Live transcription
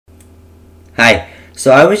Hi.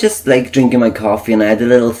 So I was just like drinking my coffee and I had a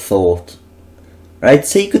little thought. Right,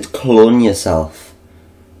 say you could clone yourself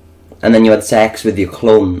and then you had sex with your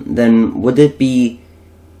clone, then would it be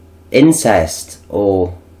incest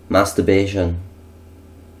or masturbation?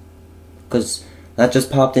 Because that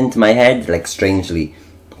just popped into my head, like, strangely,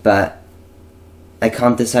 but I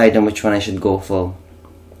can't decide on which one I should go for.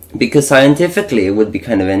 Because scientifically it would be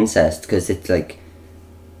kind of incest, because it's like,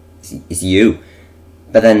 it's you.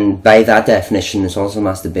 But then by that definition it's also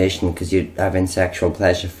masturbation, because you're having sexual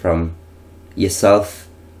pleasure from yourself,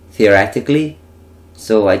 theoretically.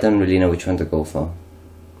 So I don't really know which one to go for.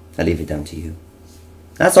 I'll leave it down to you.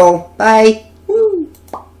 That's all. Bye!